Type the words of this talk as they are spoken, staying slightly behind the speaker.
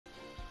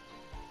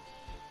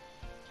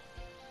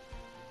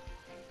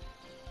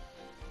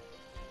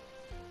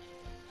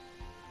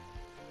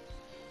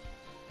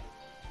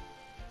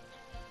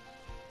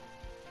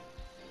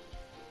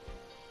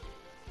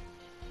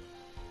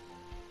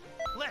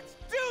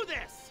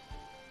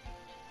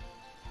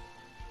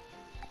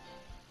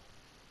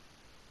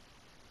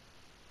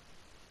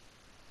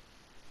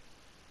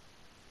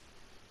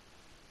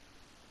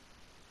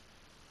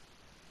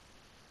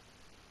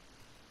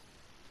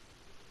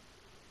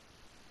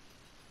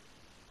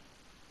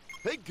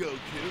Goku.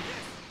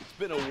 It's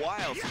been a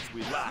while since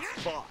we last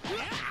fought.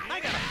 I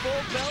got a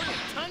full belly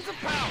and tons of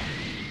power.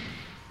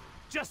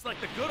 Just like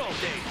the good old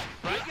days,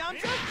 right,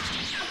 Yamcha?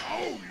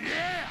 Oh,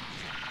 yeah!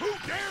 Who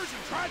dares to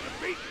try to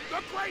beat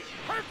the great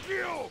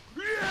Hercule?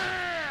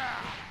 Yeah!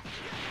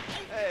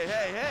 Hey,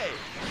 hey, hey!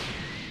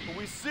 Are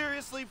we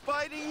seriously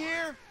fighting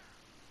here?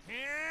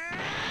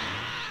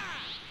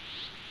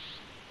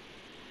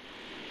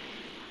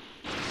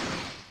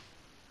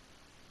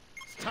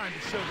 It's time to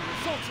show the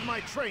results of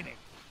my training.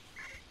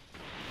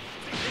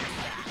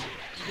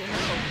 You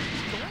know,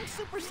 going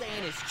Super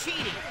Saiyan is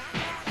cheating.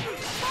 What are you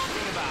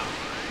talking about?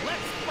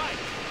 Let's fight!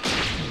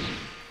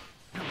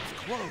 That was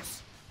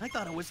close. I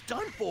thought it was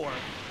done for.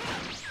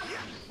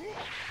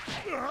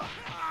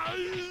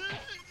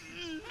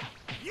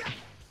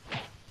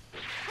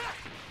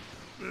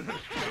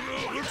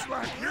 Looks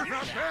like you're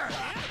not bad.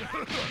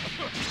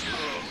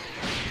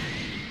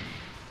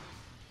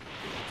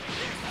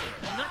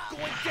 I'm not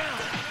going down.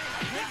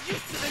 I'm not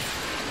used to this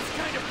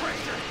kind of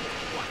pressure.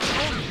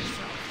 Own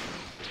yourself.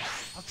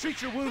 I'll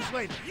treat your wounds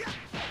later.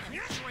 I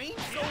trained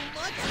so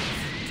much,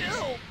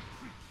 still.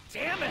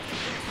 Damn it!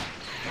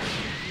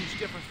 Huge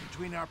difference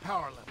between our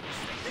power levels.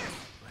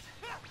 But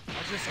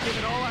I'll just give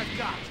it all I've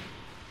got.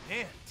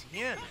 Man,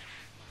 Tien,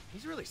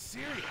 he's really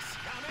serious.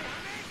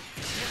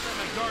 Can't let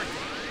my guard down.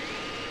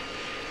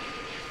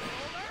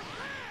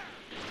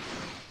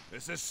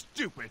 This is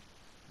stupid.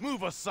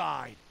 Move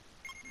aside.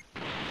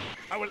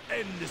 I will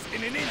end this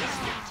in an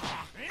instant.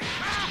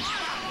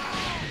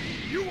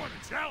 You want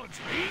to challenge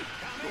me?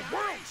 The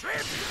world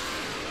champion?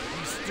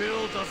 He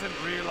still doesn't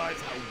realize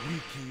how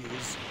weak he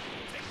is.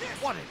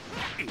 What an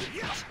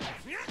idiot!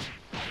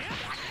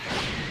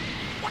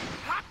 What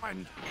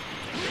happened?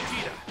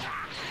 Vegeta.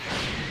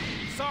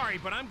 Sorry,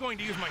 but I'm going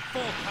to use my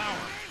full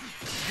power.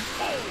 You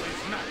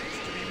always manage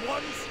to be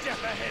one step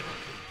ahead of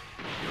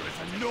me. You're as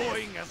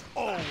annoying as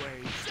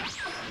always.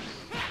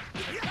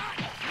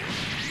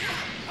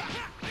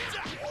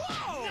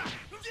 Whoa!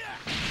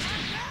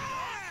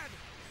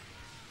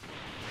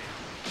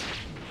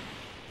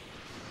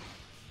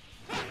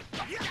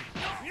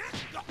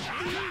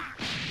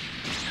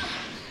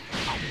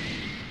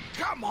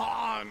 Come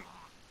on!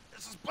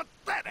 This is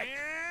pathetic!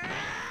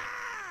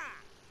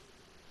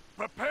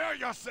 Prepare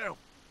yourself!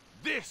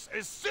 This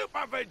is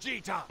Super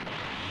Vegeta!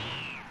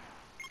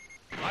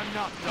 I'm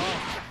not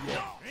done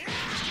yet.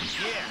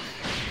 Yeah.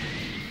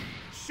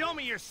 Show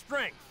me your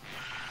strength.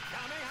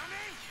 Darn it!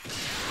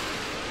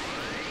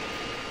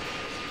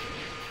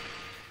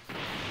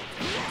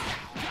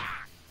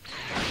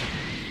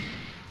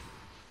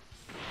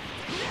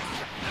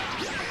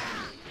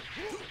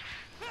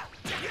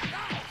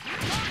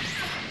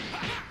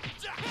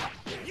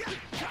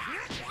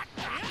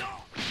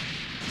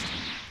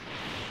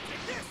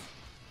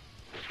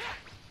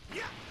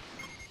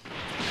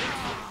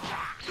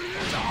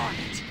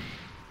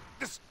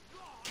 This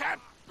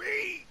can't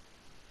be!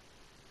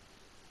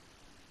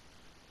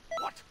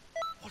 What?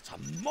 What a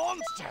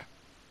monster!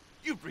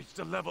 You've reached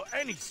a level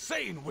any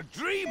Saiyan would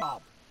dream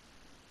of!